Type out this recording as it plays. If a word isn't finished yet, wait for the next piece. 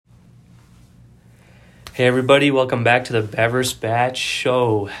Hey everybody, welcome back to the Bever's Batch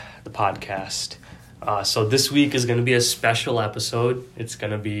Show, the podcast. So this week is going to be a special episode. It's going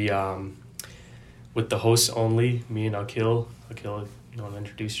to be with the hosts only, me and Akhil. Akhil, you want to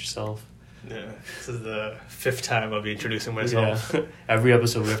introduce yourself? Yeah, this is the fifth time I'll be introducing myself. Yeah. Every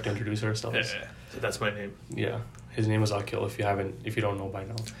episode we have to introduce ourselves. Yeah, so that's my name. Yeah, his name is Akhil. If you don't know by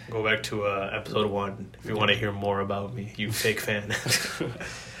now, go back to episode 1 if you want to hear more about me, you fake fan.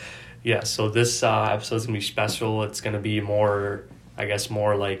 Yeah, so this episode is going to be special. It's going to be more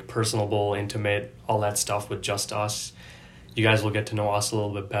like personable, intimate, all that stuff with just us. You guys will get to know us a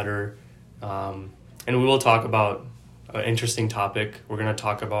little bit better. And we will talk about an interesting topic. We're going to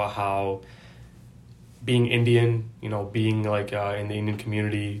talk about how being Indian, being like in the Indian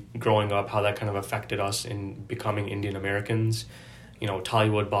community, growing up, how that kind of affected us in becoming Indian Americans.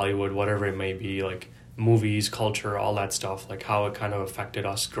 Tollywood, Bollywood, whatever it may be, like movies, culture, all that stuff, like how it kind of affected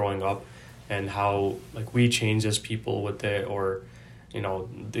us growing up and how like we changed as people with it, or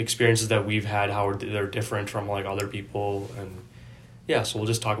the experiences that we've had, how they're different from like other people. And yeah, so we'll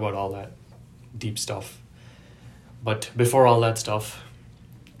just talk about all that deep stuff. But before all that stuff,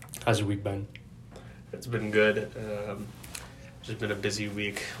 how's your week been? It's been good. Just been a busy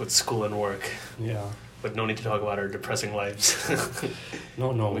week with school and work. Yeah, but no need to talk about our depressing lives.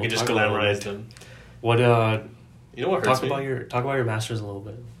 No, we can just glamorize them. What what hurts talk about your masters a little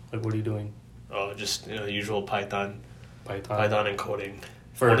bit. Like, what are you doing? Oh, just usual Python and coding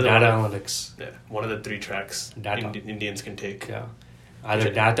for data analytics. Yeah, one of the 3 tracks Indians can take. Yeah,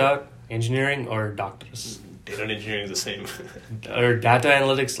 either data engineering or doctors. Data engineering is the same. Or data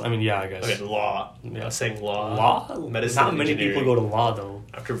analytics. I mean, yeah, I guess. Okay, law. Yeah. Saying law. Law. Medicine. Not many people go to law though.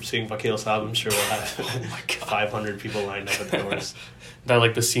 After seeing Akhil Sai, I'm sure we'll have 500 people lined up at the doors. That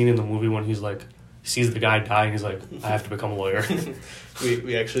like the scene in the movie when he's like. Sees the guy die and he's like, I have to become a lawyer.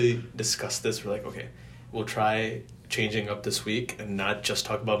 we actually discussed this. We're like, okay, we'll try changing up this week and not just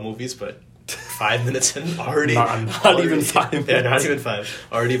talk about movies, but 5 minutes in already. Not even 5 minutes. Yeah, not even 5.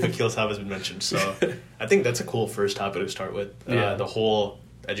 Already Akhil Sai has been mentioned. So I think that's a cool first topic to start with. The whole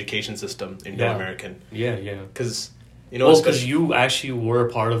education system, Indo-American. Yeah. Because, because you actually were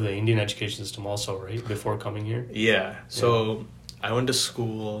a part of the Indian education system also, right? Before coming here? Yeah. So I went to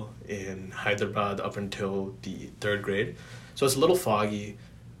school in Hyderabad up until the 3rd grade. So it's a little foggy.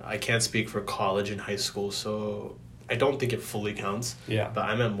 I can't speak for college and high school, so I don't think it fully counts. Yeah. But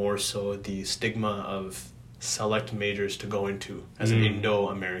I meant more so the stigma of select majors to go into as an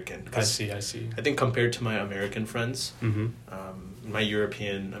Indo-American. I see. I think compared to my American friends, my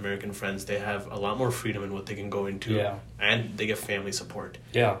European American friends, they have a lot more freedom in what they can go into. Yeah. And they get family support.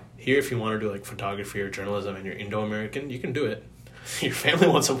 Yeah. Here, if you want to do like photography or journalism and you're Indo-American, you can do it. Your family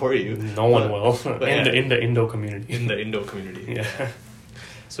won't support you. No one will. In the Indo community. In the Indo community. Yeah.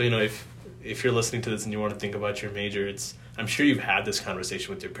 So, if you're listening to this and you want to think about your major, I'm sure you've had this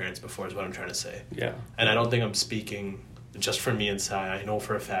conversation with your parents before is what I'm trying to say. Yeah. And I don't think I'm speaking just for me and Sai. I know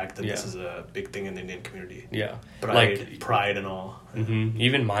for a fact that this is a big thing in the Indian community. Yeah. Pride and all. Mm-hmm.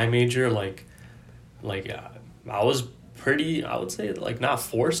 Even my major, I was pretty, I would say, like, not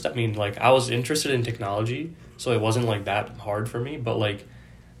forced. I mean, like, I was interested in technology, so it wasn't, like, that hard for me. But, like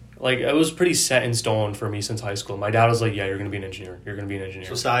it was pretty set in stone for me since high school. My dad was like, yeah, you're going to be an engineer. You're going to be an engineer.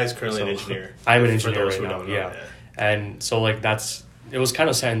 So Sai is currently an engineer. I'm an engineer right now, yeah. And so, like, it was kind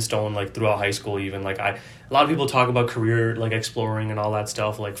of set in stone, like, throughout high school even. Like, a lot of people talk about career, like, exploring and all that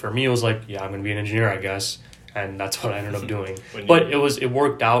stuff. Like, for me, it was like, yeah, I'm going to be an engineer, I guess. And that's what I ended up doing. But it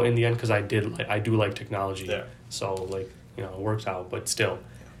worked out in the end because I do like technology. Yeah. So, like, it works out. But still,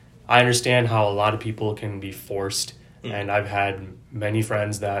 I understand how a lot of people can be forced. And I've had many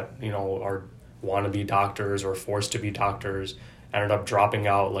friends that, want to be doctors or forced to be doctors, ended up dropping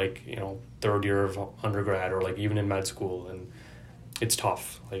out, like, 3rd year of undergrad or, like, even in med school. And it's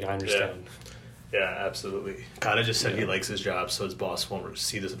tough. Like, I understand. Yeah, absolutely. Kana just said he likes his job, so his boss won't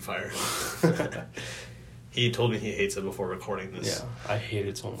see this and fire him. He told me he hates it before recording this. Yeah, I hate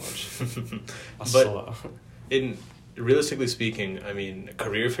it so much. But realistically speaking, I mean,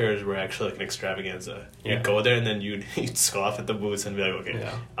 career fairs were actually like an extravaganza. You'd go there and then you'd scoff at the booths and be like, okay,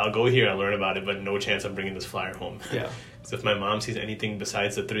 I'll go here, I'll learn about it, but no chance I'm bringing this flyer home. Yeah. So if my mom sees anything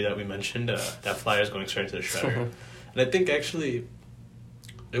besides the 3 that we mentioned, that flyer is going straight to the shredder. And I think actually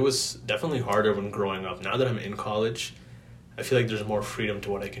it was definitely harder when growing up. Now that I'm in college, I feel like there's more freedom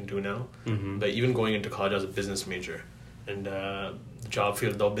to what I can do now. Mm-hmm. But even going into college, I was a business major. And the job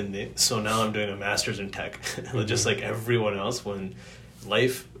field, so now I'm doing a master's in tech. Just like everyone else, when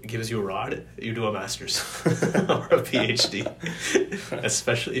life gives you a rod, you do a master's or a PhD.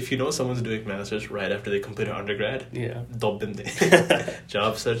 Especially if you know someone's doing master's right after they complete an undergrad. Yeah. Dobbindi.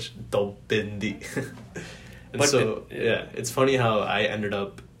 Job search, dobbindi. And But so, it's funny how I ended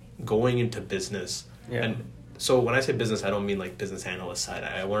up going into business. Yeah. And so when I say business, I don't mean like business analyst side.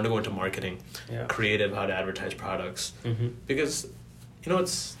 I wanted to go into marketing, creative, how to advertise products. Mm-hmm. Because, you know,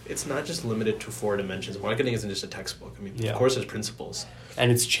 it's not just limited to 4 dimensions. Marketing isn't just a textbook. I mean, of course, there's principles. And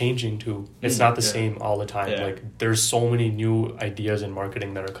it's changing too. It's not the same all the time. Yeah. Like there's so many new ideas in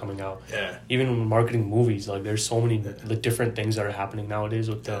marketing that are coming out. Yeah. Even in marketing movies, like there's so many the different things that are happening nowadays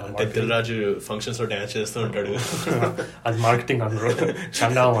with marketing. Dilraju functions or dance చేస్తూ ఉంటాడు. అది marketing అందరూ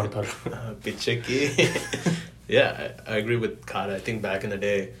చండాలం అంటారు. పిచ్చెక్కి. Yeah, I agree with Kara. I think back in the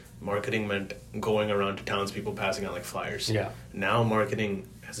day, marketing meant going around to townspeople passing out like flyers. Yeah. Now marketing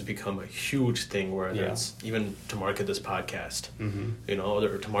has become a huge thing, whether it's even to market this podcast, you know,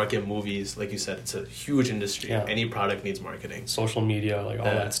 or to market movies. Like you said, it's a huge industry. Yeah. Any product needs marketing. Social media, like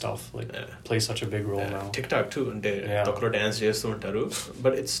all that stuff, like plays such a big role now. TikTok too, and dance చేస్తూ ఉంటారు,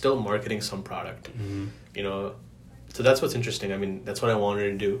 but it's still marketing some product. You know, so that's what's interesting. I mean, that's what I wanted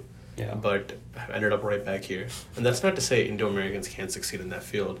to do. Yeah. But I ended up right back here. And that's not to say Indo-Americans can't succeed in that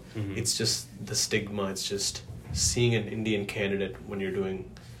field. It's just the stigma. It's just seeing an Indian candidate when you're doing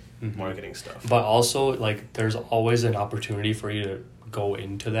marketing stuff. But also, like, there's always an opportunity for you to go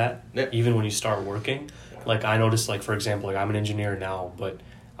into that, even when you start working. Like, I noticed, like, for example, like, I'm an engineer now, but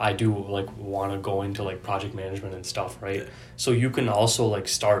I do, like, want to go into, like, project management and stuff, right? So you can also, like,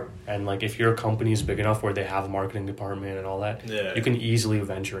 start, and, like, if your company is big enough where they have a marketing department and all that, you can easily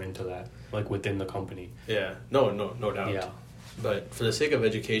venture into that, like, within the company. Yeah. No doubt. Yeah. But for the sake of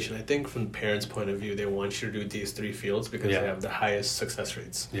education, I think from the parents' point of view, they want you to do these 3 fields because they have the highest success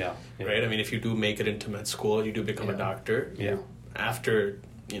rates. Yeah. Right? I mean, if you do make it into med school, you do become a doctor. Yeah. After,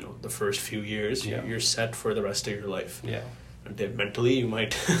 you know, the first few years, you're set for the rest of your life. Yeah. Mentally, you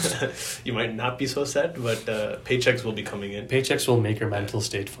might not be so set, but paychecks will be coming in. Paychecks will make your mental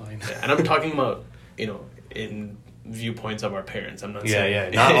state fine. And I'm talking about, you know, in viewpoints of our parents. I'm not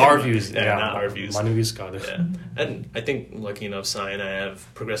saying... Not our views. Not our views. Money views got it. And I think, lucky enough, Sai and I have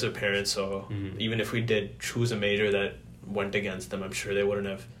progressive parents, so even if we did choose a major that went against them, I'm sure they wouldn't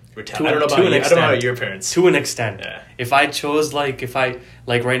have... I don't know about your parents. To an extent. Yeah. If I chose, like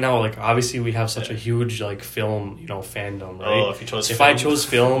right now, like obviously we have such a huge like film, you know, fandom, right? Oh, if I chose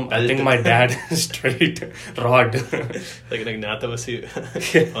film, I think my dad is straight rod. like Natavasi.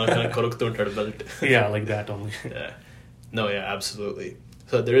 Yeah, like that only. Yeah. No, yeah, absolutely.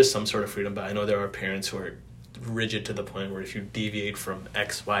 So there is some sort of freedom, but I know there are parents who are rigid to the point where if you deviate from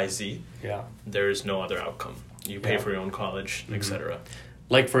X, Y, Z, there is no other outcome. You pay for your own college, etc.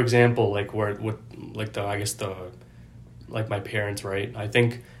 Like for example, like like my parents, right? I think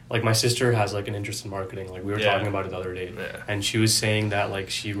like my sister has like an interest in marketing. Like we were talking about it the other day, and she was saying that like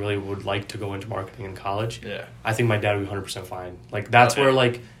she really would like to go into marketing in college. Yeah, I think my dad would be 100% fine. Like that's where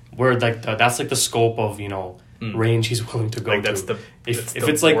that's like the scope of, you know, range he's willing to go to. If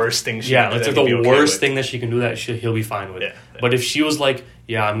it's like worst thing it's like the worst thing that she can do that he'll be fine with. But if she was like,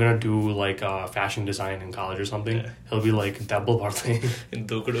 I'm gonna do like fashion design in college or something, he'll be like double barthe in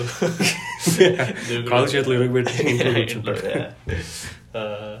Dukudu. College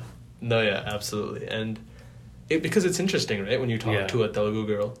no, absolutely. And because it's interesting, right? When you talk to a Telugu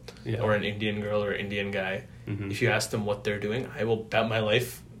girl or an Indian girl or Indian guy, if you ask them what they're doing, I will bet my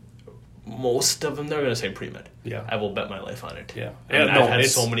life most of them, they're going to say pre-med. I will bet my life on it. I've had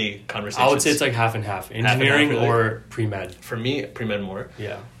so many conversations. I would say it's like half and half. Engineering or pre-med. For me, pre-med more.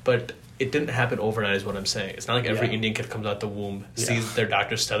 But it didn't happen overnight is what I'm saying. It's not like every Indian kid comes out the womb, sees their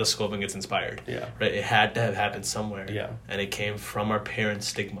doctor's stethoscope and gets inspired. Right? It had to have happened somewhere. And it came from our parents'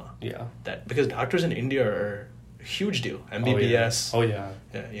 stigma. That because doctors in India are a huge deal. MBBS.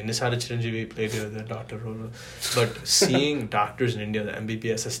 Nisada Chiranjeevi played the doctor role. But seeing doctors in India, the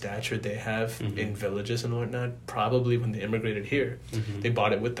MBBS stature they have in villages and whatnot, probably when they immigrated here, they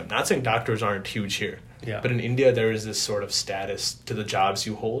bought it with them. Not saying doctors aren't huge here. But in India, there is this sort of status to the jobs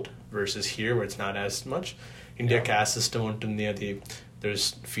you hold versus here where it's not as much. India caste system untundi adi.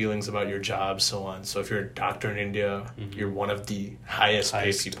 There's feelings about your job, so on. So if you're a doctor in India, you're one of the highest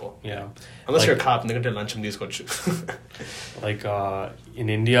paid people. Unless you're a cop, like in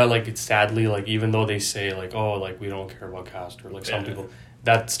India, like it's sadly like even though they say like, oh, like we don't care about caste or like some people,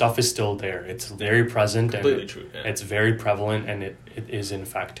 that stuff is still there. It's very present. Completely true. It's very prevalent, and it is in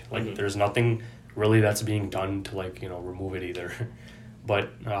fact like there's nothing really that's being done to like, you know, remove it either. But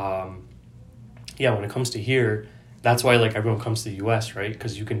when it comes to here, That's why like everyone comes to the US, right?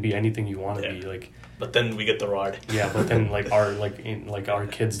 Because you can be anything you want to be. Like, but then we get the rod. Yeah, but then like our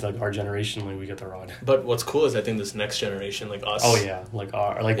kids, like our generation, like we get the rod. But what's cool is I think this next generation, like us. Oh yeah, like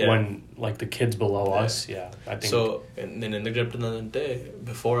when like the kids below us. Yeah, I think so. And then in the day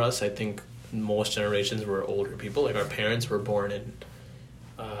before us, I think most generations were older people. Like our parents were born in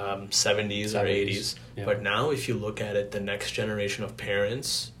 70s or 80s. Yeah. But now, if you look at it, the next generation of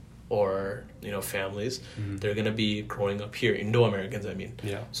parents or families, they're gonna be growing up here, Indo-Americans, I mean.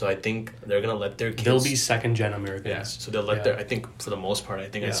 Yeah. So I think they're gonna let their kids. They'll be second-gen Americans. Yeah. So they'll let their. I think for the most part, I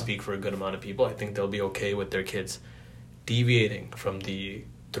think I speak for a good amount of people. I think they'll be okay with their kids deviating from the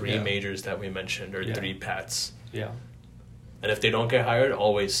three majors that we mentioned or three paths. Yeah. And if they don't get hired,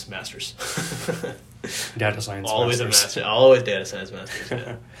 always masters. Data science. Always masters. a master. Always data science masters.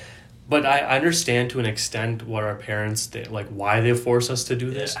 Yeah. But I understand to an extent what our parents did, like why they force us to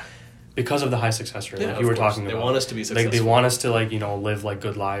do this. Yeah. Because of the high success rate, like you were talking about. They want us to be successful. Like they want us to live like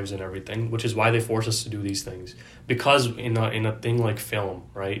good lives and everything, which is why they force us to do these things. Because in a thing like film,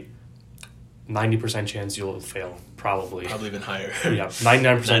 right, 90% chance you'll fail, probably. Probably even higher. Yeah,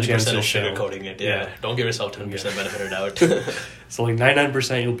 99% chance you'll fail. Sugarcoating it. Yeah. Don't give yourself 10% benefit of doubt. So like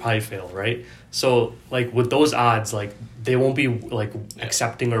 99% you'll probably fail, right? So like with those odds, like they won't be like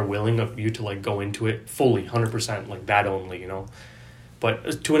accepting or willing of you to like go into it fully, 100%, like that only,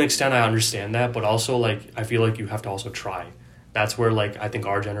 But to an extent, I understand that. But also, like, I feel like you have to also try. That's where, like, I think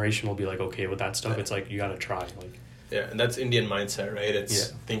our generation will be, like, okay with that stuff. Yeah. It's like, you got to try. Like, yeah, and that's Indian mindset, right?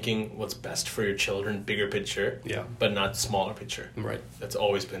 It's thinking what's best for your children, bigger picture, but not smaller picture. Right. That's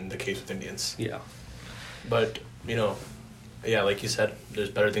always been the case with Indians. Yeah. But, like you said,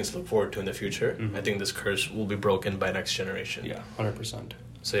 there's better things to look forward to in the future. Mm-hmm. I think this curse will be broken by next generation. Yeah, 100%.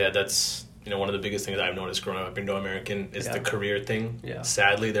 So, yeah, that's... one of the biggest things I've noticed growing up Indo-American is the career thing. Yeah.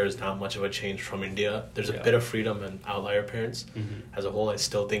 Sadly, there's not much of a change from India. There's a bit of freedom and outlier parents. Mm-hmm. As a whole, I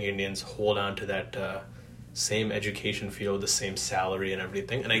still think Indians hold on to that same education field, the same salary and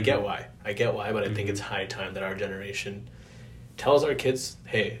everything. And I get why. But I think it's high time that our generation tells our kids,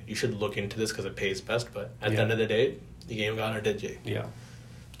 hey, you should look into this because it pays best. But at the end of the day, the game got our DJ. Yeah.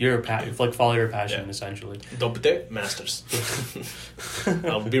 Follow your passion, essentially. Dopte, masters.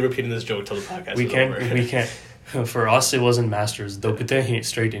 I'll be repeating this joke till the podcast is over. We can't. For us, it wasn't masters. Dopte,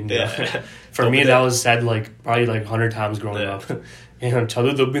 straight India. Yeah. For me, that was said probably 100 times growing up.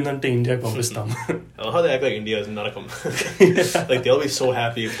 Chadu dobbinante India పంపిస్తాం. I love how they act like India is Narakam. Like they'll be so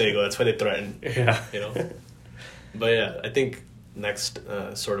happy if they go. That's why they threaten. Yeah. But yeah, I think next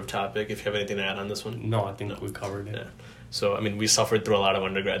sort of topic. If you have anything to add on this one. No, I think we covered it. Yeah. So, I mean, we suffered through a lot of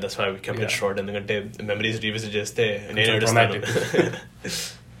undergrad. That's why we kept it short. And then memories revisit just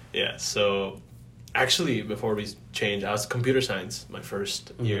Yeah, so actually, before we change, I was computer science my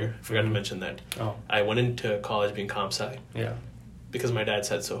first year. Forgot to mention that. Oh. I went into college being Akhil Sai. Yeah. Because my dad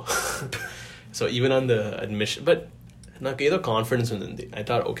said so. So even on the admission, but not either confidence in it. I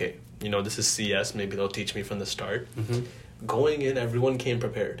thought, okay, this is CS. Maybe they'll teach me from the start. Mm-hmm. Going in, everyone came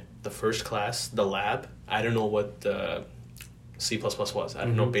prepared. The first class, the lab, I don't know what the C++ was. I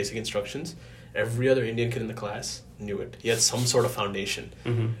don't know basic instructions. Every other Indian kid in the class knew it. He had some sort of foundation.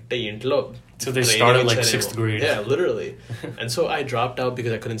 Mm-hmm. So they started like 6th grade. Yeah, literally. And so I dropped out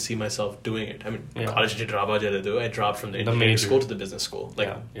because I couldn't see myself doing it. I mean, college I dropped from the engineering school to the business school.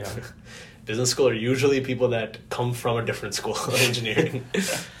 Business school are usually people that come from a different school of engineering.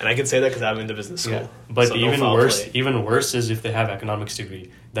 And I can say that because I'm in the business school. Yeah. But so even worse is if they have economics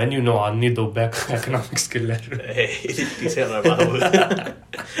degree. Then I need the back economics skill. Hey,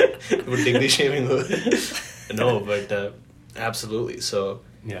 degree shaming. No, but absolutely. So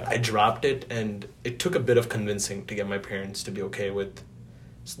I dropped it, and it took a bit of convincing to get my parents to be okay with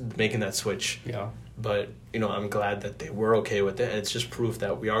making that switch. Yeah. But, I'm glad that they were okay with it, and it's just proof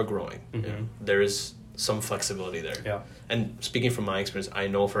that we are growing. Mm-hmm. There is some flexibility there. Yeah. And speaking from my experience, I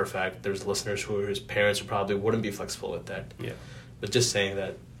know for a fact there's listeners whose parents probably wouldn't be flexible with that. Yeah. But just saying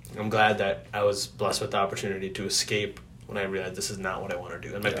that, I'm glad that I was blessed with the opportunity to escape when I realized this is not what I want to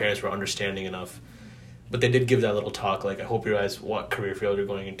do. And my parents were understanding enough. But they did give that little talk, I hope you realize what career field you're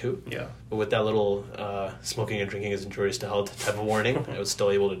going into. Yeah. But with that little smoking and drinking is injurious to health type of warning, I was still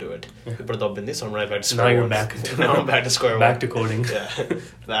able to do it. So I'm right back to square one. Now I'm back to square one. Back to coding. Yeah.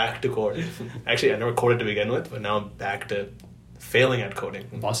 Back to coding. Actually, I never coded to begin with, but now I'm back to failing at coding.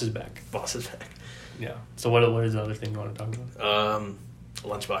 Boss is back. Yeah. So what is the other thing you want to talk about?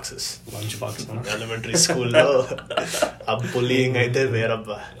 Lunchboxes. Huh? Elementary school lo bullying aithe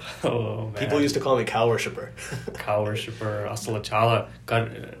verabba. Oh man. People used to call me cow worshipper. Cow worshipper. Asala chala.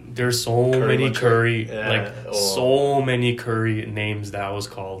 God, there's so many curry so many curry names that I was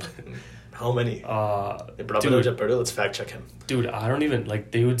called. How many? Dude, let's fact check him. dude, I don't even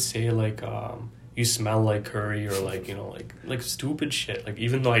like. They would say like, you smell like curry, or like like stupid shit. Like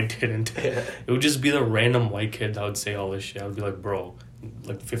even though I didn't, Yeah. it would just be the random white kid that would say all this shit. I would be like, bro,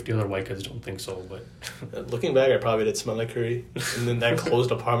 like 50 other white kids don't think so, but Looking back, I probably did smell like curry. And then that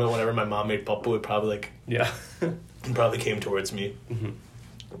closed apartment, whenever my mom made papu, it probably like yeah. it probably came towards me. Mm-hmm.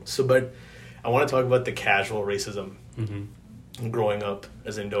 So, but I want to talk about the casual racism Mm-hmm. growing up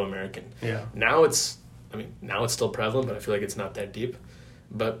as Indo-American. Yeah. Now it's still prevalent, but I feel like it's not that deep.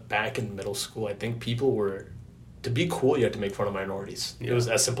 But back in middle school, I think people were, to be cool, you had to make fun of minorities. Yeah. It was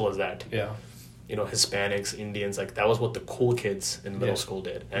as simple as that. Yeah. You know, Hispanics, Indians, like that was what the cool kids in middle school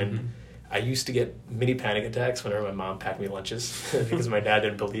did. And Mm-hmm. I used to get mini panic attacks whenever my mom packed me lunches because my dad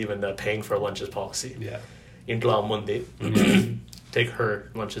didn't believe in the paying for lunches policy. Yeah. Intla Monday, take her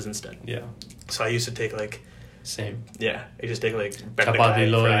lunches instead. Yeah. So I used to take like, Same. I used to take like Chapati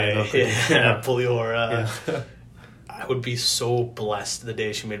loy, puliora. Yeah. I would be so blessed the day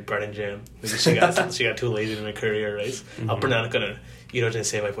she made bread and jam. Because she got too lazy to make curry or rice. Mm-hmm.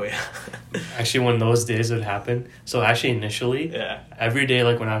 Yeah. Actually, when those days would happen, so actually initially, every day,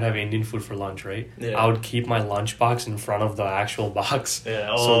 like when I'd have Indian food for lunch, right? Yeah. I would keep my lunch box in front of the actual box,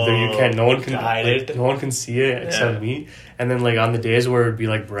 Yeah. so that you can, no one can, hide like, it. no one can see it except me. And then like on the days where it'd be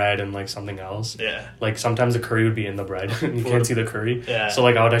like bread and like something else, Yeah. like sometimes the curry would be in the bread. You can't see the curry, Yeah. so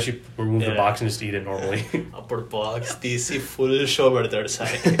like I would actually remove the Yeah. box and just eat it normally. Upper box, DC full show by the third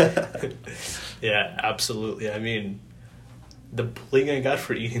side. Yeah, absolutely. I mean, the bullying I got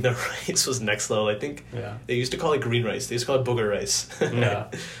for eating the rice was next level. I think Yeah. they used to call it green rice. They used to call it booger rice. Yeah.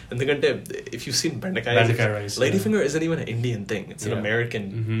 And if you've seen bendakai rice, ladyfinger isn't even an Indian thing. It's an Yeah. American,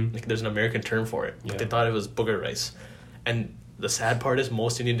 like there's an American term for it. But Yeah. they thought it was booger rice. And the sad part is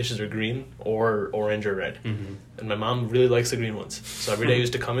most Indian dishes are green or orange or red. Mm-hmm. And my mom really likes the green ones. So every day I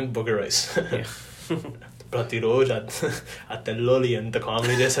used to come in booger rice. Yeah. ప్రతిరోజు ఆ తెల్లోలి ఎంత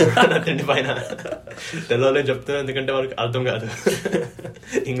comedy చేశారు నా తిండి పైన తెల్లోలి చెప్తున్నా ఎందుకంటే వాళ్ళకి అర్థం కాదు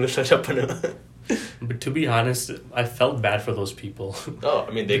ఇంగ్లీష్లో చెప్పను. But to be honest, I felt bad for those people. Oh,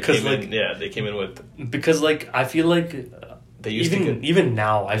 I mean, they came in with... Because, like, I feel like... They used even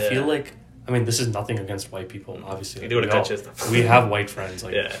now, I feel like... I mean, this is nothing against white people, obviously. Like, we have white friends,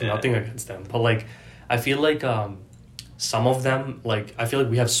 like, nothing yeah. against them. But, like, I feel like some of them, like, I feel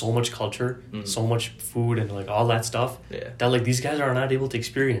like we have so much culture, so much food and, like, all that stuff, that, like, these guys are not able to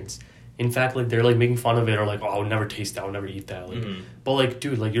experience. In fact, like, they're, like, making fun of it or, like, oh, I would never taste that, I would never eat that. Like, but, like,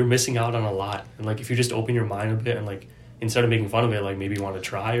 dude, like, you're missing out on a lot. And, like, if you just open your mind a bit and, like, instead of making fun of it, like, maybe you want to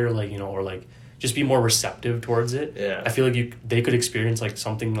try or, like, you know, or, like, just be more receptive towards it. Yeah. I feel like they could experience, like,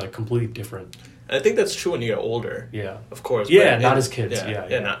 something, like, completely different. And I think that's true when you get older. Yeah. Of course. Yeah, not as kids.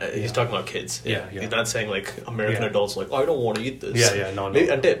 He's talking about kids. Yeah. He's not saying, like, American adults like, oh, I don't want to eat this. No. Maybe,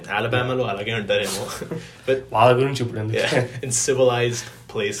 అంటే Alabamaలో అలాగే ఉంటారేమో. But in civilized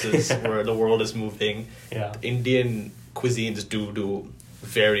places where the world is moving, Indian cuisines do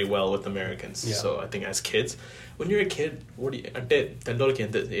very well with Americans. Yeah. So I think as kids, when you're a kid, what do you... అంటే తెల్లోళ్ళకి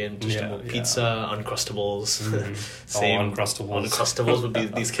ఏం ఇష్టము? Pizza, Uncrustables. Same. Uncrustables would be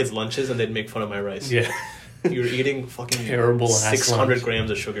these kids' lunches and they'd make fun of my rice. Yeah. You're eating fucking terrible 600 grams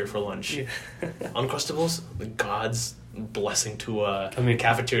of sugar for lunch. Yeah. Uncrustables, God's blessing to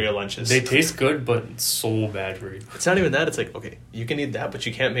cafeteria lunches. They taste good, but it's so bad for you. It's not even that. It's like, okay, you can eat that, but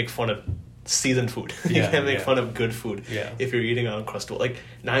you can't make fun of seasoned food. You can't make fun of good food if you're eating Uncrustables. Like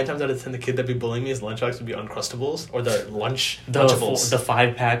 9 times out of 10, the kid that'd be bullying me, his lunchbox would be Uncrustables or the Lunchables. The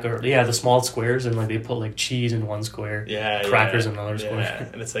 5-pack or the small squares, and like they put like cheese in one square, crackers in another square.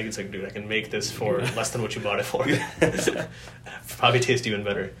 And it's like, dude, I can make this for less than what you bought it for. Probably taste even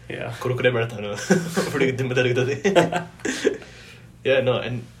better. Yeah. Kurukure bedatanu. Yeah, no,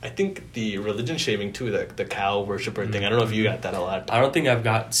 and I think the religion shaming too, the cow worshiper thing. I don't know if you got that a lot. I don't think I've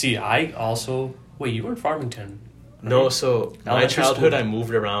got. See, I also wait. You were in Farmington. Right? No, so my childhood, I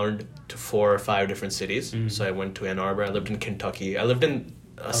moved around to 4 or 5 different cities. So I went to Ann Arbor. I lived in Kentucky. I lived in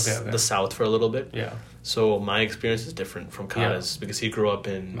the South for a little bit. Yeah. So my experience is different from Kada's because he grew up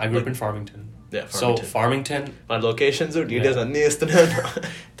in. I grew up in Farmington. Yeah, Farmington. So Farmington. My locations are details.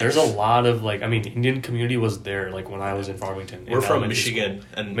 There's a lot of like, I mean, Indian community was there like when I was in Farmington. We're from Michigan,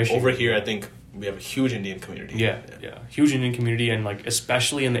 and over here, I think we have a huge Indian community. Yeah, huge Indian community, and like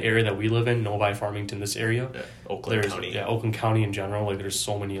especially in the area that we live in, Novi, Farmington, this area. Oakland County. Yeah, Oakland County in general. Like, there's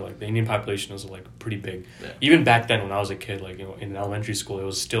so many. Like, the Indian population is like pretty big. Yeah. Even back then, when I was a kid, like, you know, in elementary school, it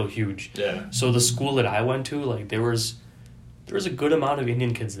was still huge. Yeah. So the school that I went to, like, there was a good amount of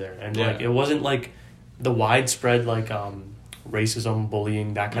Indian kids there, and like it wasn't like the widespread like racism, bullying,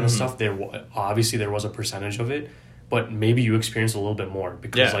 that kind of stuff. Obviously there was a percentage of it, but maybe you experience a little bit more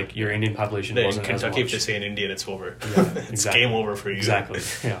because like your Indian population wasn't in Kentucky, as much. if they say an Indian, it's over. Yeah, It's exactly. game over for you. Exactly.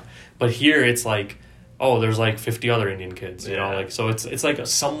 Yeah. But here it's like, oh, there's like 50 other Indian kids, you know, like, so it's like a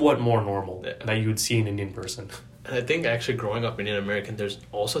somewhat more normal that you would see an Indian person. And I think actually growing up Indian American, there's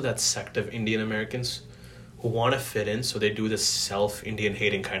also that sect of Indian Americans who want to fit in, so they do this self-Indian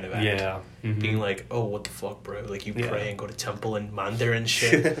hating kind of act. Yeah. Mm-hmm. Being like, oh, what the fuck, bro? Like, you pray and go to temple and mandir and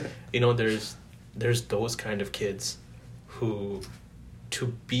shit. You know, there's those kind of kids who, to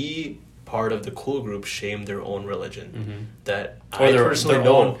be part of the cool group, shame their own religion. That or I their personally own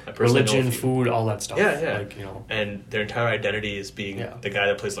know. Religion, food, all that stuff. Yeah. Like, you know. And their entire identity is being the guy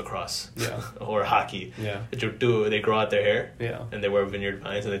that plays lacrosse. Yeah. Or hockey. Yeah. They grow out their hair. Yeah. And they wear vineyard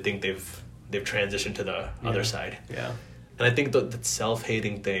vines, and they think they've transitioned to the other side. Yeah. And I think that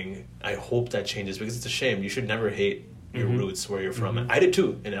self-hating thing, I hope that changes, because it's a shame. You should never hate your roots, where you're from. I did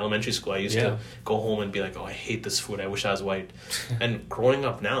too. In elementary school, I used to go home and be like, oh, I hate this food. I wish I was white. And growing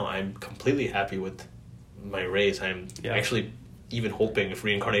up now, I'm completely happy with my race. I'm actually even hoping, if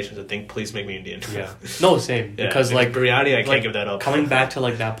reincarnation is a thing, please make me Indian. Yeah. No, same. Because like reality, I can't give that up. Coming back to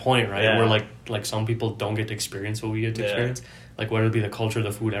like that point, right? Where like some people don't get to experience what we get to experience. Like whether it be the culture,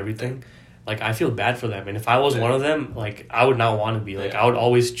 the food, everything. Like, I feel bad for them. And if I was one of them, like, I would not want to be. Like, I would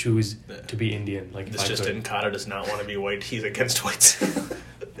always choose to be Indian. Like, this just in, Kara does not want to be white. He's against whites.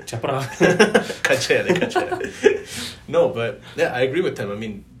 Chapra. No, but, yeah, I agree with them. I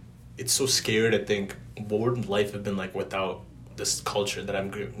mean, it's so scary to think, what would life have been like without this culture that I'm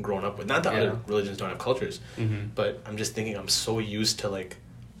grown up with? Not that other religions don't have cultures, but I'm just thinking I'm so used to, like,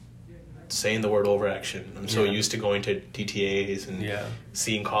 saying the word overaction. I'm so used to going to DTAs and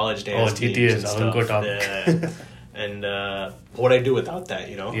seeing college dance teams and stuff. And what would I do without that,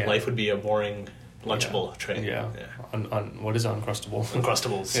 you know? Life would be a boring Lunchable tray. On what is Uncrustable?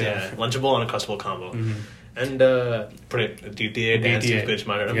 Uncrustables, Lunchable and Uncrustable combo. And DTA dance team guరించి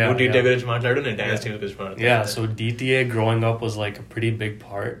మాట్లాడడం DTA గురించి మాట్లాడు నేను dance team గురించి మాట్లాడతాను. So DTA growing up was like a pretty big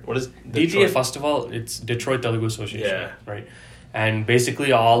part. What is DTA? First of all, it's Detroit Telugu Association, right? And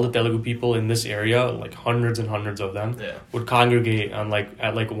basically all the Telugu people in this area, like hundreds and hundreds of them, would congregate on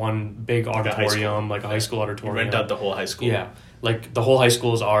at one big auditorium, like a high school auditorium. You rent out the whole high school. Yeah. Like the whole high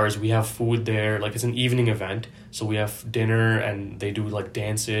school is ours. We have food there. Like it's an evening event. So we have dinner and they do like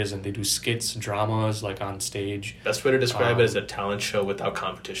dances and they do skits, dramas like on stage. Best way to describe it is a talent show without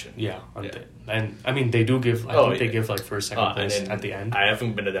competition. And I mean they do give I think they give like first, second place at the end. I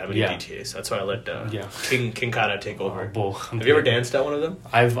haven't been to that many DTAs. That's why I let King Kara take over. Have you ever danced at one of them?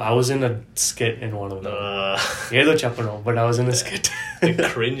 I was in a skit in one of them. But I was in a skit. The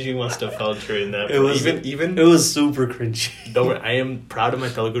cringe you must have felt during that. It was super cringy. Don't worry, I am proud of my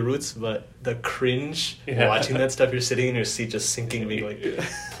Telugu roots, but the cringe watching that stuff, you're sitting in your seat just sinking, being like,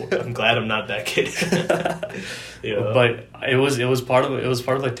 I'm glad I'm not that kid. But it was part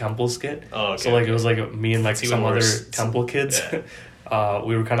of a temple skit. Oh, okay. So like it was like me and like some other temple kids.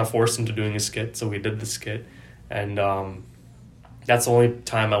 We were kind of forced into doing a skit, so we did the skit, and that's the only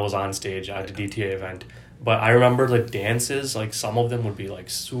time I was on stage at a DTA event. But I remember like dances, like some of them would be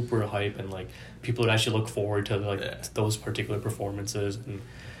like super hype and like people would actually look forward to like those particular performances. And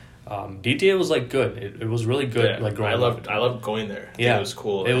DTA was like good. It was really good. Like growing up. I loved going there. It was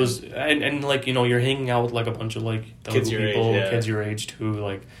cool. It was and like you know you're hanging out with like a bunch of like kids your age too.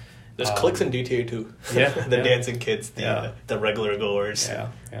 Like there's cliques in DTA too. The dancing kids, the regular goers.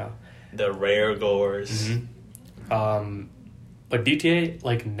 The rare goers. But DTA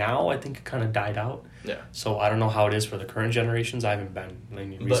like now I think it kind of died out. So I don't know how it is for the current generations. I haven't been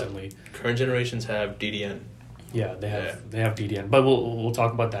recently. But current generations have DDN. Yeah, they have DDN, but we'll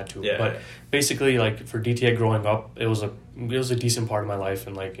talk about that too. But basically, like for DTA growing up, it was a decent part of my life,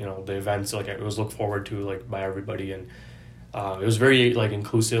 and like you know the events like it was looked forward to like by everybody, and it was very like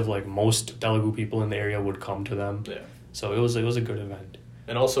inclusive. Like most Telugu people in the area would come to them. So it was a good event.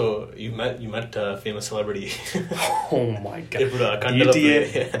 And also, you met a famous celebrity. Oh my god!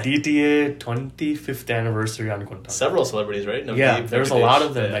 DTA 25th anniversary anukunta. Several celebrities, right? There was a lot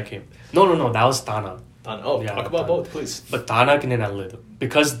of them that came. No, that was Tana. Talk about both, please. But Tana ki nenu velaledu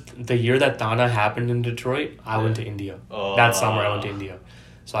because the year that Tana happened in Detroit, I went to India. That summer, I went to India,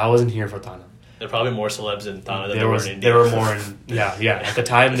 so I wasn't here for Tana. There are probably more celebs in Tana than there were in India. There were more in At the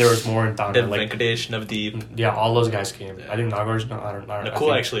time, there was more in Tana. Like Venkatesh, Navdeep. Yeah, all those guys came. I think Nagarjuna. I don't.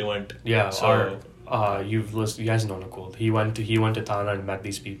 Nakul actually went. Yeah, so you guys know Nakul. He went to Tana and met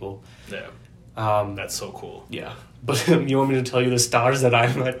these people. That's so cool. Yeah. But you want me to tell you the stars that I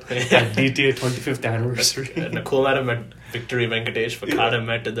met at DTA 25th anniversary? Nakul might have met Victory Venkatesh, but Kada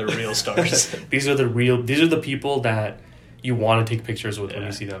met the real stars. These are the people that you want to take pictures with when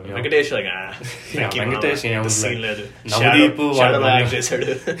you see them. You know? Venkatesh like Venkatesh scene లేదు. Navdeep Shadow act చేశాడు.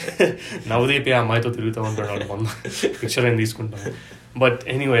 నవదీప్ అమ్మాయితో తిరుగుతూ ఉంటాడు మనం picture ఏం తీసుకుంటాం. But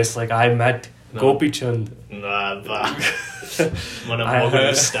anyways, like I met Gopi Chand.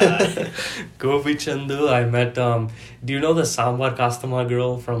 Gopi Chandu, I met do you know the Sambar Kastama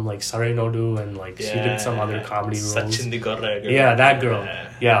girl from like Sarinodu, and like she did some other comedy roles? Sachindi Gorra girl. Yeah, that girl.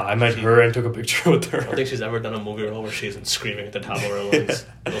 Yeah, I met her and took a picture with her. I don't think she's ever done a movie role where she's screaming at the top of her lungs.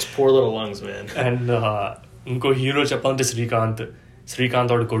 Those poor little lungs, man. And inko hero cheppalante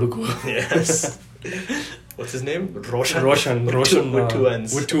Srikanth odu koduku. Yes. What's his name? Roshan. With two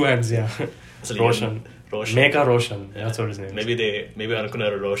ends. With two ends, yeah. Roshan. Meka Roshan. Yeah. That's what his name is. Maybe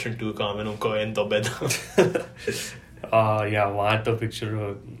అనుకున్నారు Roshan 2 common ఇంకో ఎంత పెద్ద. Yeah, want the picture.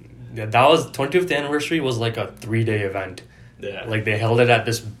 Yeah, that was 20th anniversary was like a 3-day event. Yeah. Like they held it at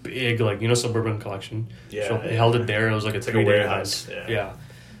this big, like, you know, Suburban Collection. Yeah. So they held it there. It was like a 3-day warehouse. event. Yeah.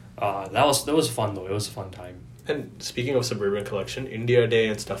 That was fun though. It was a fun time. And speaking of Suburban Collection, India Day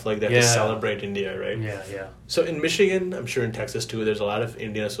and stuff like that to celebrate India, right? Yeah. So in Michigan, I'm sure in Texas too, there's a lot of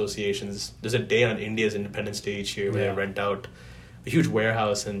Indian associations. There's a day on India's Independence Day each year where they rent out a huge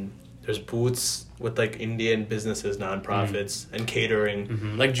warehouse, and there's booths with like Indian businesses, nonprofits, and catering.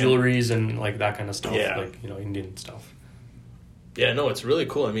 Mm-hmm. Like jewelries and like that kind of stuff. Yeah. Like, you know, Indian stuff. Yeah, no, it's really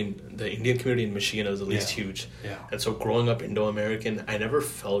cool. I mean, the Indian community in Michigan is at least huge. Yeah. And so growing up Indo-American, I never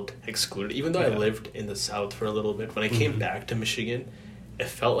felt excluded. Even though I lived in the South for a little bit, when I came back to Michigan, it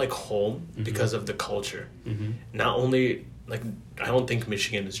felt like home because of the culture. Mm-hmm. Not only, like, I don't think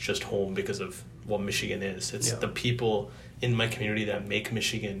Michigan is just home because of what Michigan is. It's the people in my community that make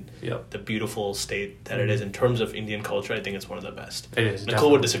Michigan the beautiful state that it is. In terms of Indian culture, I think it's one of the best. It is.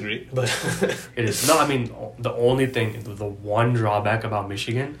 Nicole would disagree, but it is. No, I mean, the only thing, the one drawback about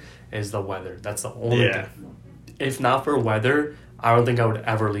Michigan is the weather. That's the only thing. If not for weather, I don't think I would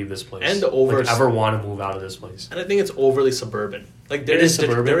ever leave this place. And ever want to move out of this place. And I think it's overly suburban. Like there is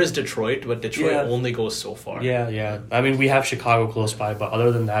suburban. There is Detroit, but Detroit only goes so far. Yeah. I mean, we have Chicago close by, but other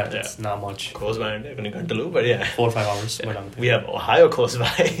than that, it's not much. Close by, but 4 or 5 hours. We have Ohio close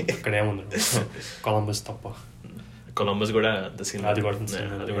by. Columbus tappa. Columbus kuda the scene.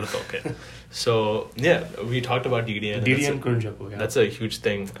 Okay. So we talked about DDN. DDN that's a huge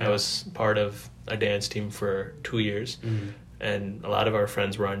thing. I was part of a dance team for 2 years. And a lot of our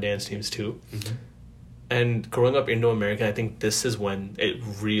friends were on dance teams too. Mm-hmm. And growing up Indo-American, I think this is when it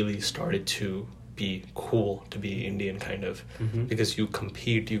really started to be cool to be Indian, kind of. Because you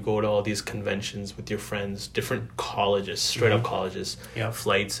compete, you go to all these conventions with your friends, different colleges, straight up colleges,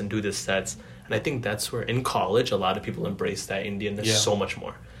 flights, and do this, that's. And I think that's where, in college, a lot of people embrace that Indianness so much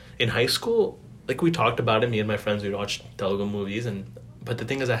more. In high school, like we talked about it, me and my friends, we watched Telugu movies, but the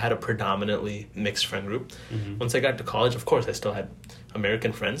thing is, I had a predominantly mixed friend group. Once I got to college, of course, I still had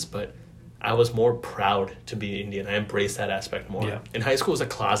American friends, but I was more proud to be Indian. I embraced that aspect more. In high school, it was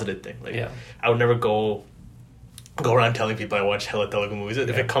a closeted thing. Like I would never go around telling people I watch hella Telugu movies.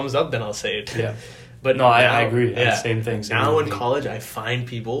 If it comes up, then I'll say it. But no, I agree. Same thing. Now in college, I find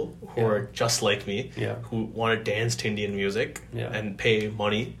people who are just like me, who want to dance to Indian music and pay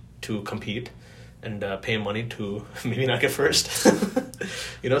money to compete. And pay money to maybe not get first.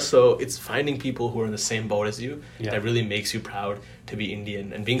 You know, so it's finding people who are in the same boat as you that really makes you proud to be Indian,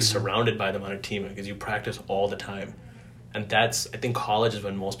 and being surrounded by them on a team because you practice all the time. And that's, I think college is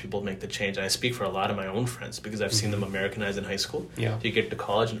when most people make the change. And I speak for a lot of my own friends because I've seen them Americanized in high school. So you get to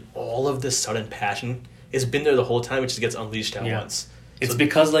college and all of this sudden passion has been there the whole time. It just gets unleashed at once. It's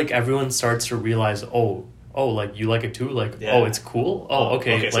because like everyone starts to realize, oh, like you like it too? Like, oh, it's cool? Oh,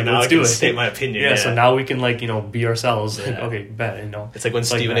 okay. So like, now let's I can do it. state my opinion. So now we can, like, you know, be ourselves. Like, okay, bet, you know. It's like when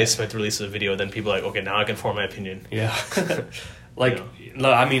Stephen A. Smith releases a video, then people are like, okay, now I can form my opinion. Yeah. Like,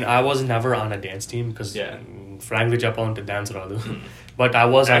 I mean, I was never on a dance team because, frankly, Japan to dance radu. But I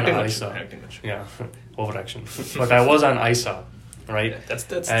was on ISA. Overaction. But I was on ISA. Right, that's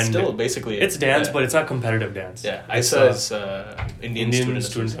and still basically it's dance, but it's not competitive dance. ISA is Indian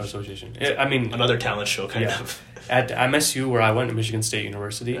Student Association. I mean, another talent show kind of. At MSU, where I went to Michigan State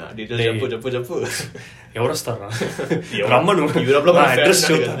University, ఎవరు వస్తారా రమ్మను address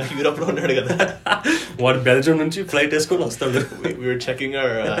చెప్తా వాడు Belgium నుంచి flight వేసుకొని వస్తాడు. We were checking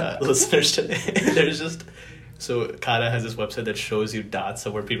our listeners today. There's just so Kara has this website that shows you dots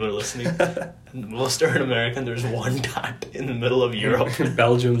of where people are listening. Most are in America, and there's one dot in the middle of Europe.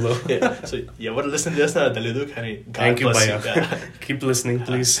 Belgium lo. So ఎవరు listen చేస్తున్నా తెలియదు కానీ Thank you, Baya. Keep listening,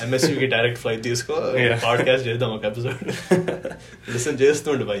 please. MSU కి direct flight తీసుకో podcast చేద్దాం ఒక episode listen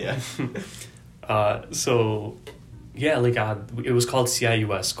చేస్తుండు భయ్యా. So Yeah, like it was called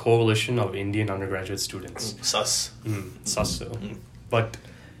CIUS, Coalition of Indian Undergraduate Students. Sus. Sasso. But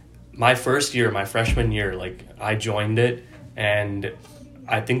my first year, my freshman year, like I joined it, and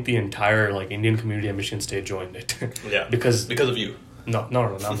I think the entire like Indian community at Michigan State joined it. Yeah. because of you. No,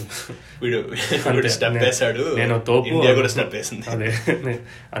 not we would step వేసాడు India కూడా step వేసింది అదే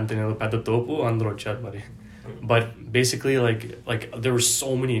అంతే నేను పెద్ద తోపు అందరూ వచ్చారు మరి. But basically like there were so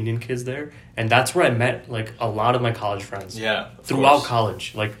many Indian kids there, and that's where I met like a lot of my college friends. Yeah, throughout college,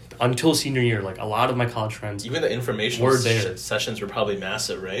 like until senior year, like a lot of my college friends, even the informational sessions were probably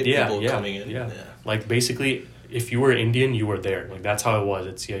massive, right? People coming in. Yeah. Like basically if you were Indian, you were there. Like that's how it was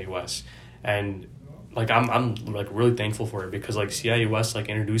at CIUS. And like I'm like really thankful for it, because like CIUS like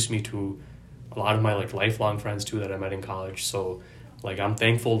introduced me to a lot of my like lifelong friends too that I met in college. So like I'm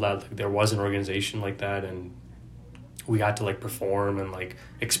thankful that like, there was an organization like that, and we got to like perform and like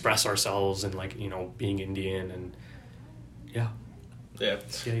express ourselves and like, you know, being Indian. And yeah.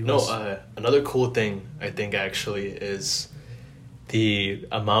 CIUS. No, another cool thing I think actually is the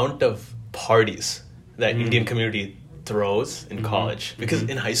amount of parties that Indian community throws in college, because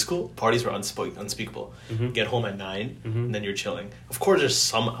in high school parties were unspeakable. Get home at 9 and then you're chilling. Of course there's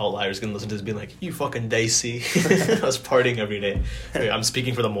some outliers gonna listen to this being like, you fucking dicey. I was partying every day. I'm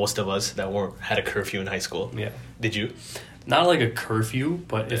speaking for the most of us that had a curfew in high school. Did you? Not like a curfew,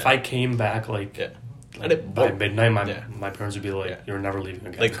 but if I came back like by midnight, my parents would be like, you're never leaving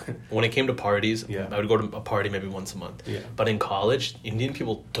again. Like when it came to parties, I would go to a party maybe once a month. But in college, Indian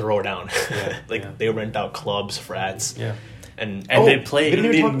people throw down. They rent out clubs, frats. And they play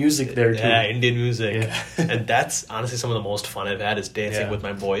Indian music there too. Yeah, Indian music. And that's honestly some of the most fun I've had, is dancing with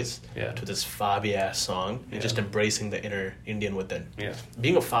my boys to this Fabi ass song and just embracing the inner Indian within.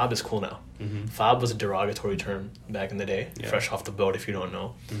 Being a Fab is cool now. Fab was a derogatory term back in the day, fresh off the boat if you don't know.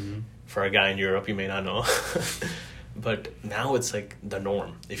 For a guy in Europe, you may not know. But now it's like the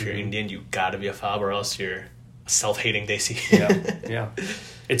norm. If you're Indian, you gotta be a Fab, or else you're self-hating Desi.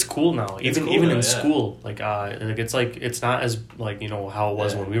 It's cool now. Even in school, like it's not as like, you know, how it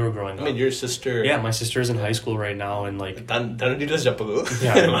was when we were growing up. I mean, your sister. Yeah, my sister's in high school right now, and like.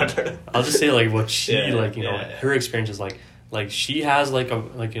 I'll just say like what she like, you know, her experience is like she has like a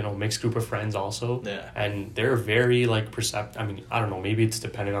like, you know, mixed group of friends also, and they're very like I mean, I don't know, maybe it's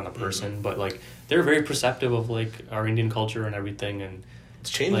dependent on the person, but like they're very perceptive of like our Indian culture and everything, and it's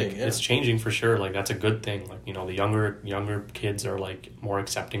changing. Like, it's changing for sure. Like that's a good thing. Like, you know, the younger kids are like more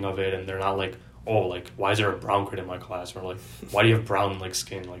accepting of it, and they're not like, oh, like why is there a brown kid in my class, or like why do you have brown like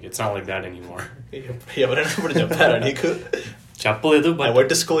skin? Like it's not like that anymore. చెప్పలేదు, I went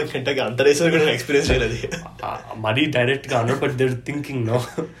to school in Kentucky. అంత racer కూడా experience చేయలేదు. మరీ direct గా అన్నారు, but they're thinking no.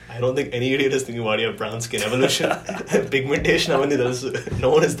 I don't think any idiot is thinking about your brown skin evolution, pigmentation అవన్నీ తెలుసు. No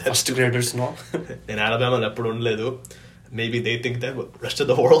one is that. First graders no. నేను అలబామాలో ఎప్పుడు ఉండలేదు. Maybe they think that, but rest of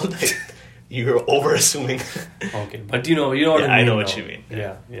the world, you're over assuming. Okay, but you know what I mean. I know what you mean.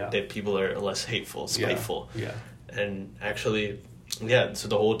 Yeah. That people are less hateful, spiteful. Yeah. And actually, so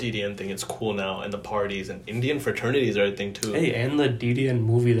the whole DDN thing, it's cool now, and the parties and Indian fraternities are a thing too. Hey, and the DDN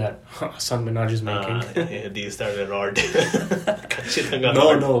movie that Hassan Minhaj is making. These started hard.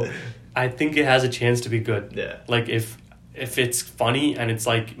 No. I think it has a chance to be good. Like if it's funny and it's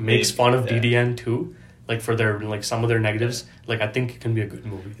like makes fun of DDN too, like for their like some of their negatives, like I think it can be a good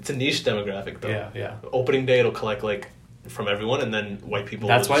movie. It's a niche demographic though. Yeah. Opening day it'll collect like from everyone, and then white people.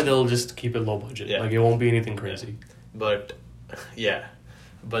 That's why they'll just keep it low budget. Like it won't be anything crazy. But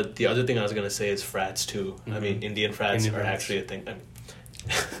but the other thing I was gonna say is frats too. I mean, Indian frats are actually a thing. I mean,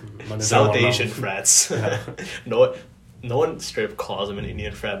 South Asian frats. No one straight up calls them an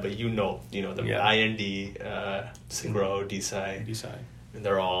Indian frat, but you know the IND, Sigro, Desai. And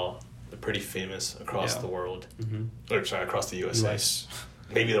they're all pretty famous across the world. Or sorry, across the USA.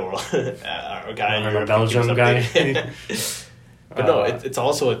 Maybe the world. A guy in Europe, a Belgium guy. But no, it's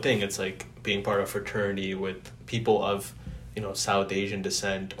also a thing. It's like being part of a fraternity with people of, you know, South Asian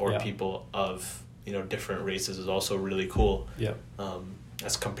descent, or people of, you know, different races is also really cool.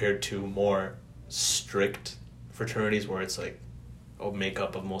 As compared to more strict fraternities where it's like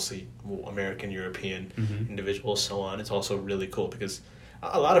makeup of mostly American, European individuals, so on. It's also really cool because a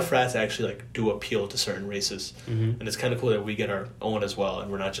lot of frats actually like do appeal to certain races, and it's kind of cool that we get our own as well, and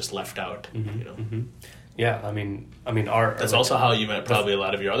we're not just left out. You know. Yeah, I mean, that's also how you met probably a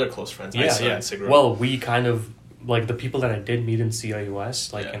lot of your other close friends. Yeah. Well, we kind of like the people that I did meet in CIUS,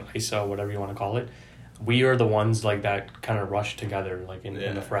 like in ISA, whatever you want to call it. We are the ones like that kind of rushed together, like in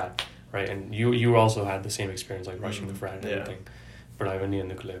the frat, right? And you also had the same experience, like rushing the frat and everything. But I went in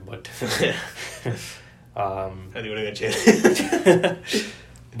the club, but.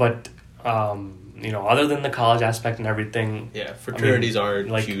 But Other than the college aspect and everything. Yeah, fraternities are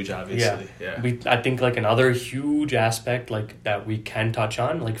like, huge, obviously. Yeah. I think like another huge aspect like that we can touch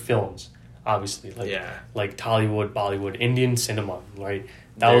on, like films, obviously. Like Tollywood, Bollywood, Indian cinema, right?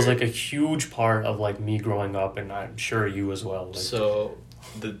 That was like a huge part of like me growing up, and I'm sure you as well. Like, so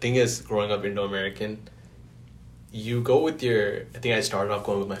the thing is, growing up Indo-American, you go with I think I started off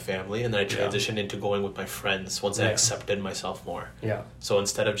going with my family, and then I transitioned into going with my friends once I accepted myself more. Yeah. So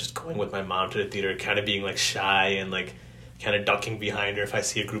instead of just going with my mom to the theater, kind of being like shy and like kind of ducking behind her if I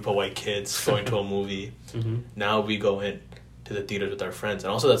see a group of white kids going to a movie, now we go in to the theaters with our friends.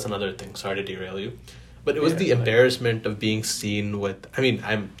 And also that's another thing, sorry to derail you, but it was the embarrassment of being seen with,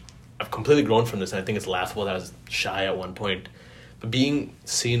 I've completely grown from this, and I think it's laughable that I was shy at one point. But being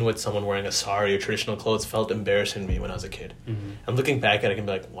seen with someone wearing a sari or traditional clothes felt embarrassing to me when I was a kid. I'm looking back at it and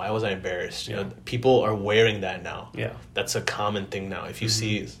be like, why was I embarrassed? You know, people are wearing that now. Yeah. That's a common thing now. If you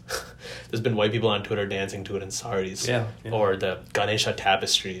see, there's been white people on Twitter dancing to it in saris. Yeah. Or the Ganesha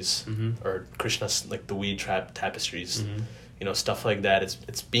tapestries. Or Krishna's, like the weed trap tapestries. Stuff like that.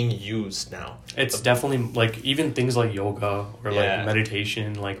 It's being used now. It's definitely like even things like yoga or like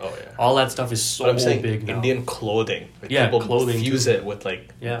meditation, like all that stuff is so big now. Indian clothing. Like people clothing fuse it with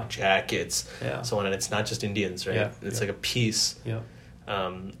like jackets, so on, and it's not just Indians, right? It's like a piece. Yeah.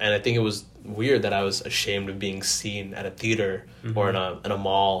 And I think it was weird that I was ashamed of being seen at a theater or in a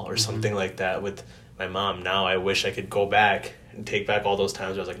mall or something like that with my mom. Now I wish I could go back and take back all those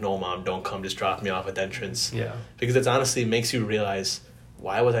times where I was like, no, Mom, don't come, just drop me off at the entrance. Yeah. Because it's honestly makes you realize,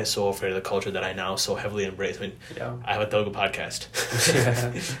 why was I so afraid of the culture that I now so heavily embrace? I have a Telugu podcast.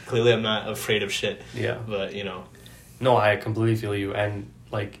 Clearly I'm not afraid of shit. Yeah. But, No, I completely feel you. And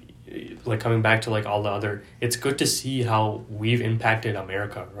like coming back to like all the other, it's good to see how we've impacted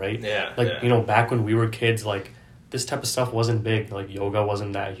America, right? Yeah. Like, back when we were kids, like this type of stuff wasn't big. Like yoga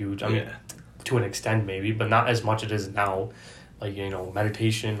wasn't that huge. I mean, to an extent maybe, but not as much as it is now. Like,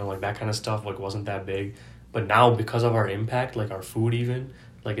 meditation and like that kind of stuff like wasn't that big. But now because of our impact, like our food even,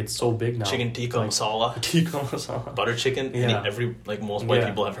 like it's so big now. Chicken tikka masala. Tikka masala. Butter chicken. Yeah. Most white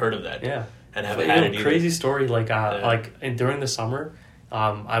people have heard of that. Yeah. And have had it either. Crazy story, during the summer,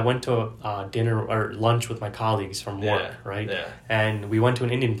 I went to dinner or lunch with my colleagues from work, right? Yeah. And we went to an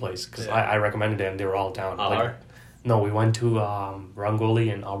Indian place because I recommended it and they were all down. No, we went to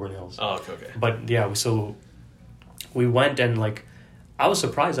Rangoli in Auburn Hills. Oh, okay. But yeah, so we went and like I was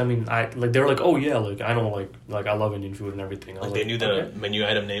surprised. I mean, they were like, oh yeah, like I know, like I love Indian food and everything. I was they knew the menu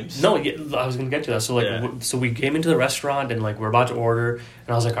item names. No, I was gonna get to that. So so we came into the restaurant and like we're about to order, and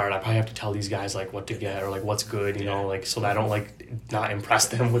I was like, all right, I probably have to tell these guys like what to get or like what's good, you know, like so that I don't like not impress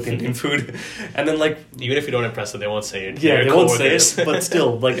them with Indian food. And then like even if you don't impress them, they won't say it. Yeah, they won't say it, but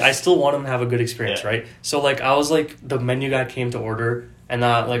still, like I still want them to have a good experience, right? So like I was like the menu guy came to order. And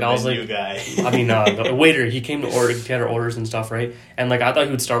I was like, the waiter, he came to get our orders and stuff, right? And like I thought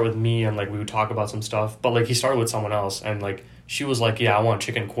he would start with me and like we would talk about some stuff, but like he started with someone else, and like she was like, yeah, I want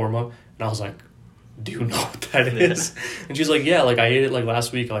chicken korma, and I was like, do you know what that is? And she's like, yeah, like I ate it like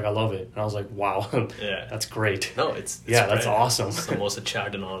last week, like I love it, and I was like, wow, that's great. No, it's that's awesome. It's the most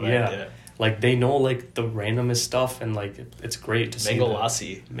attractive and all that. Yeah. Like they know like the randomest stuff, and like it's great to see. Mango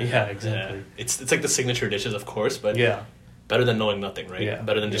lassi. Yeah, exactly. Yeah. It's like the signature dishes, of course, but better than knowing nothing, right? Yeah.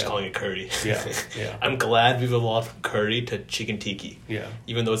 Better than just calling it curry. Yeah. I'm glad we've evolved from curry to chicken tiki. Yeah.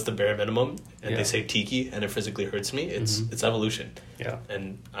 Even though it's the bare minimum, and they say tiki, and it physically hurts me, it's evolution. Yeah.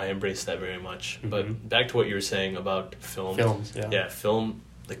 And I embrace that very much. But back to what you were saying about film. Films, Yeah, film,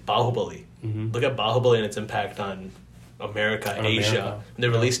 like Bahubali. Look at Bahubali and its impact on America and Asia. When they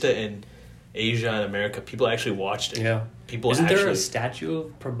released it in Asia and America, people actually watched it. Yeah. People Isn't there a statue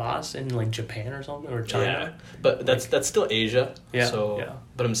of Prabhas in like Japan or something, or China? Yeah, but that's still Asia. Yeah. So,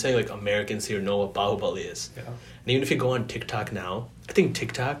 but I'm saying like Americans here know what Bahubali is. Yeah. And even if you go on TikTok now, I think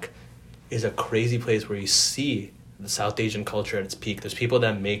TikTok is a crazy place where you see the South Asian culture at its peak. There's people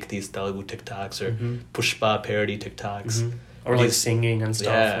that make these Telugu TikToks or Pushpa parody TikToks. Or like singing and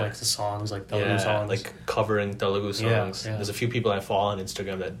stuff, like the songs, like Telugu songs. like covering Telugu songs. Yeah. There's a few people I follow on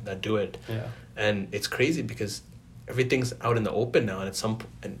Instagram that do it. Yeah. And it's crazy because everything's out in the open now,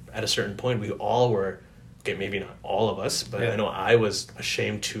 and at a certain point we all were, okay, maybe not all of us, but I know I was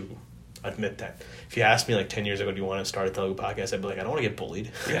ashamed to admit that. If you asked me like 10 years ago, do you want to start a Telugu podcast, I'd be like, I don't want to get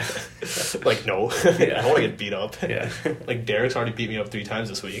bullied. Yeah. Like, no. I don't want to get beat up. Yeah. Like Derek's already beat me up 3 times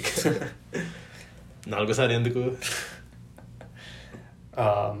this week.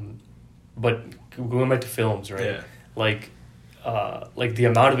 But going back to films, right? Yeah. Like the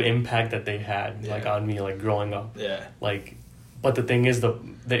amount of impact that they had, like on me, like growing up. Yeah. Like But the thing is, the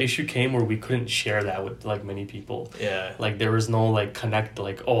issue came where we couldn't share that with like many people. Yeah. Like there was no like connect,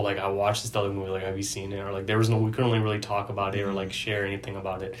 like, oh, like I watched this Telugu movie, like have you seen it? Or like we couldn't really talk about it or like share anything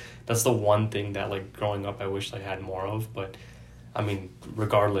about it. That's the one thing that like growing up I wish I had more of. But I mean,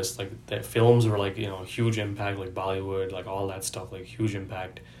 regardless, like the films were like, you know, huge impact, like Bollywood, like all that stuff, like huge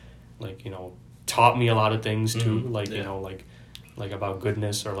impact. Like, you know, taught me a lot of things too, like, you know, like about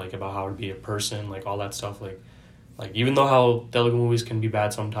goodness or like about how to be a person, like all that stuff, like even though how Telugu movies can be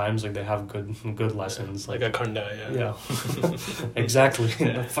bad sometimes, like they have good lessons. Like Akhanda, yeah. Exactly.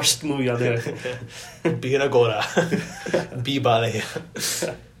 The first movie out there. Be an Agora. Be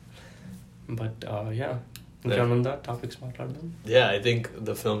Balaya. But yeah. Nityananda, topics maatladam. Yeah, I think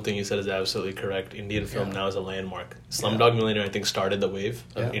the film thing you said is absolutely correct. Indian film now is a landmark. Slumdog Millionaire, I think, started the wave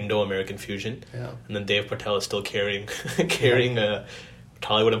of Indo-American fusion. Yeah. And then Dev Patel is still carrying Tollywood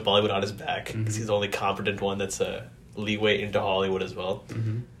and Bollywood on his back because he's the only competent one that's a leeway into Hollywood as well.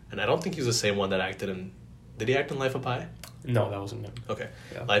 And I don't think he's the same one that acted in... Did he act in Life of Pi? No, that wasn't him. Okay.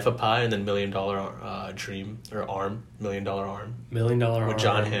 Yeah. Life of Pi and then $1 Million Dream, or Arm, $1 Million Arm. $1 Million Arm. With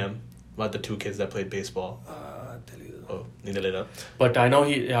John Hamm. About the two kids that played baseball. But I know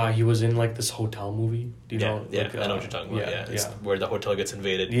he was in like this hotel movie. Do you know? Yeah, like, I know what you're talking about. Yeah, it's where the hotel gets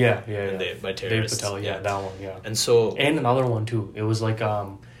invaded. By terrorists. Dave Patel, that one. Yeah, and another one too. It was like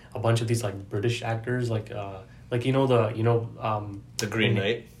a bunch of these like British actors, like the Green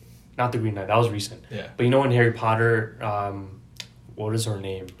Knight. Not the Green Knight. That was recent. Yeah, but you know in Harry Potter, what is her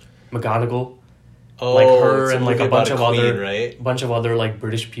name? McGonagall. Oh, like her and like a bunch of other like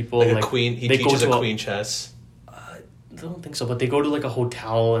British people, like a queen. He teaches a queen chess. I don't think so, but they go to like a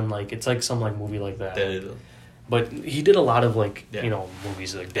hotel and like it's like some like movie like that. But he did a lot of like you know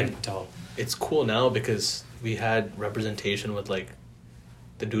movies like Dev Patel. It's cool now because we had representation with like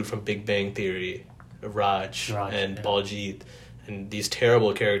the dude from Big Bang Theory, Raj and Baljeet. And these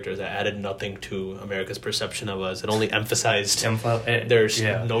terrible characters that added nothing to America's perception of us. It only emphasized their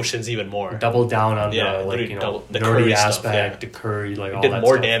notions even more. Double down on the nerdy aspect, the curry, like all that did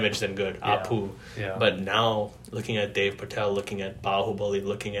more stuff. Damage than good. Yeah. Apu. Yeah. But now, looking at Dev Patel, looking at Bahubali,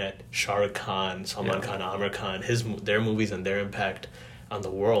 looking at Shah Rukh Khan, Salman Khan, Amir Khan, their movies and their impact on the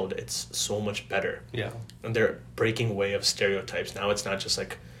world, it's so much better. Yeah. And they're breaking away of stereotypes. Now it's not just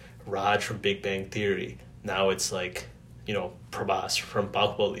like Raj from Big Bang Theory. Now it's like... you know, Prabhas from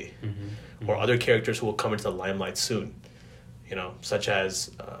Bahubali, or other characters who will come into the limelight soon, you know, such as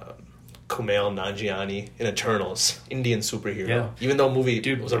Kumail Nanjiani in Eternals, Indian superhero. Yeah. Even though movie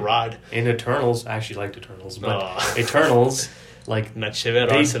was a rod. In Eternals, I actually liked Eternals, but Eternals, like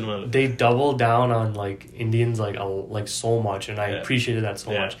they double down on like Indians like so much, and I appreciated that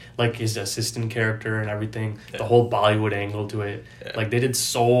so much. Like his assistant character and everything, the whole Bollywood angle to it. Like they did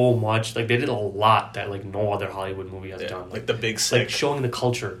so much, like they did a lot that like no other Hollywood movie has done. Like the Big Sick, like showing the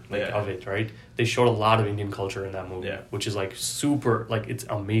culture of it, right? They showed a lot of Indian culture in that movie, which is like super, like it's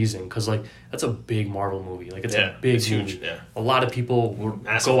amazing because like that's a big Marvel movie, like it's a big movie. Huge, a lot of people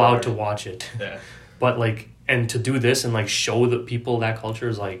go out to watch it. But like. And to do this and like show the people that culture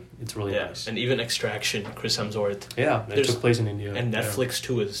is like it's really nice. And even Extraction, Chris Hemsworth. Yeah, it took place in India. And Netflix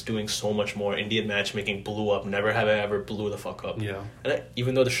too is doing so much more. Indian matchmaking blew up. Never Have I Ever blew the fuck up. Yeah. And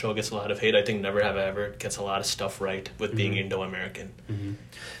even though the show gets a lot of hate, I think Never Have I Ever gets a lot of stuff right with being Indo-American.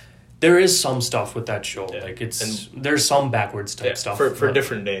 There is some stuff with that show. Like there's some backwards type stuff for a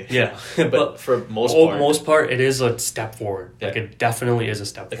different day. Yeah, but for most part, it is a step forward. Like it definitely is a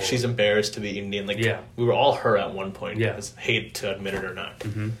step forward. She's embarrassed to be Indian. Like we were all her at one point. Hate to admit it or not.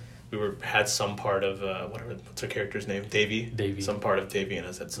 We had some part of what's her character's name? Devi. Some part of Devi in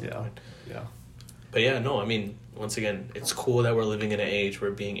us at some point. Yeah. But I mean, once again, it's cool that we're living in an age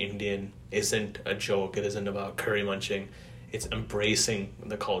where being Indian isn't a joke. It isn't about curry munching. It's embracing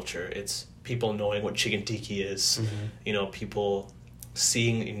the culture. It's people knowing what chicken tikki is. You know, people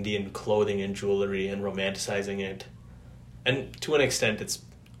seeing Indian clothing and jewelry and romanticizing it. And to an extent,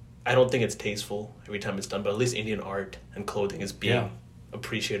 I don't think it's tasteful every time it's done, but at least Indian art and clothing is being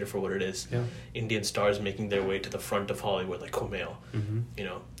appreciated for what it is. Yeah. Indian stars making their way to the front of Hollywood, like Kumail. You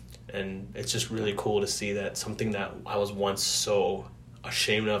know, and it's just really cool to see that something that I was once so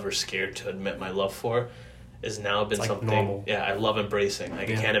ashamed of or scared to admit my love for has now been something normal. I love embracing. Like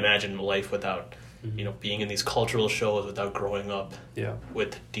I can't imagine life without you know, being in these cultural shows, without growing up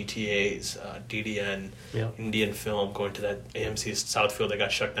with DTAs, DDN, Indian film, going to that AMC Southfield that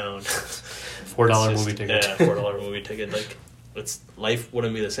got shut down. $4 movie ticket. Yeah, $4 movie ticket. Like life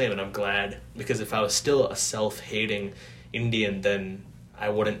wouldn't be the same, and I'm glad, because if I was still a self-hating Indian, then I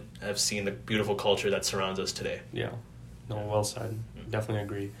wouldn't have seen the beautiful culture that surrounds us today. Yeah. No, well said. Definitely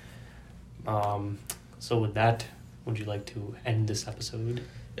agree. So with that, would you like to end this episode?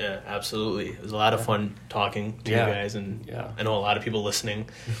 Yeah, absolutely. It was a lot of fun talking to you guys, and I know a lot of people listening.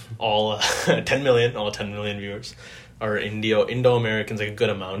 All 10 million viewers are Indo-Americans, like a good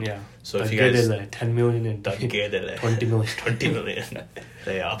amount. Yeah. So if you guys 10 million and 20 million. 20 million.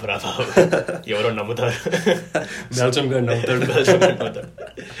 ఎవరో నమ్ముతారు. Belgium guard నమ్ముతాడు.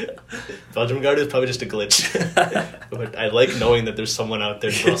 Belgium guard is probably just a glitch. But I like knowing that there's someone out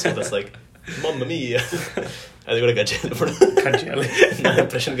there in Brussels that's like, Mamma mia. అది కూడా cut చేయాలి ఇప్పుడు. నా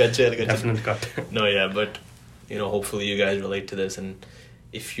impression cut చేయాలి. Definitely cut. No, yeah, but hopefully you guys relate to this, and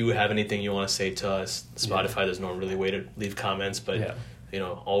if you have anything you want to say to us, Spotify, there's no really way to leave comments, but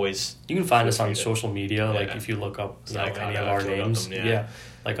always you can find us on social media, like if you look up any of our names.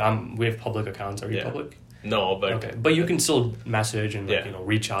 Like we have public accounts. Are you public? No, but okay, but you can still message and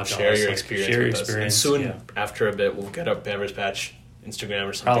reach out to share us, your experience with us. And soon after a bit we'll get a Beverage Patch Instagram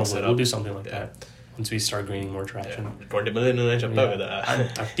or something. Probably we'll do something like that once we start gaining more traction. 20 million అని చెప్పావు కదా.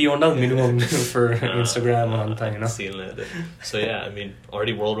 30 ఉండదు minimum for Instagram అంతా, So I mean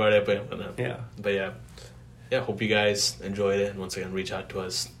already worldwide అయిపోయాం కదా. But hope you guys enjoyed it, and once again reach out to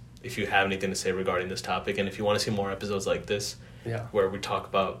us if you have anything to say regarding this topic, and if you want to see more episodes like this where we talk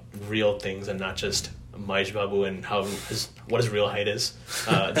about real things and not just Mahesh Babu and what his real height is,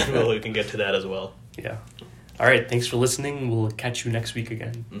 then we can get to that as well. All right, thanks for listening. We'll catch you next week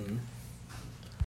again. Mm-hmm.